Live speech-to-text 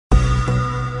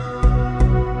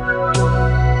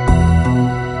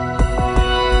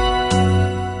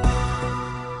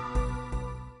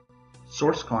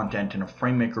Source content in a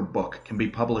FrameMaker book can be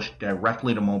published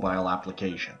directly to mobile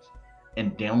applications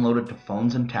and downloaded to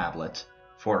phones and tablets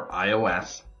for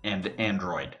iOS and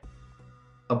Android.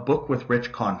 A book with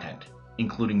rich content,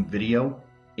 including video,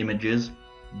 images,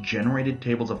 generated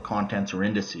tables of contents or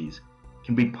indices,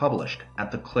 can be published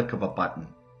at the click of a button.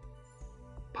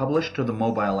 Published to the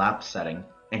mobile app setting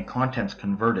and contents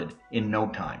converted in no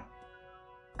time.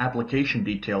 Application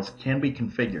details can be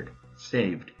configured,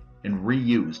 saved, and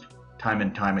reused time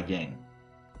and time again.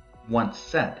 Once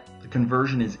set, the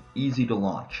conversion is easy to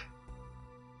launch.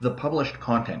 The published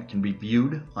content can be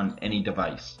viewed on any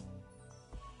device.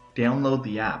 Download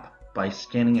the app by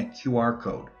scanning a QR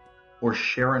code or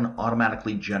share an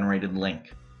automatically generated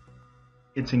link.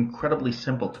 It's incredibly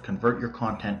simple to convert your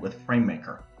content with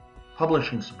FrameMaker.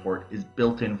 Publishing support is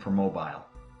built in for mobile.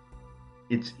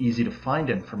 It's easy to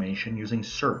find information using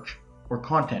search or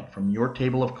content from your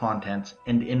table of contents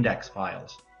and index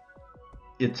files.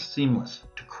 It's seamless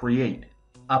to create,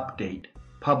 update,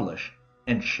 publish,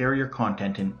 and share your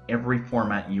content in every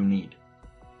format you need: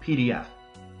 PDF,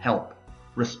 help,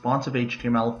 responsive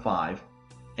HTML5,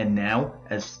 and now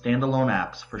as standalone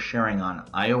apps for sharing on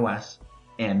iOS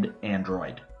and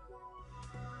Android.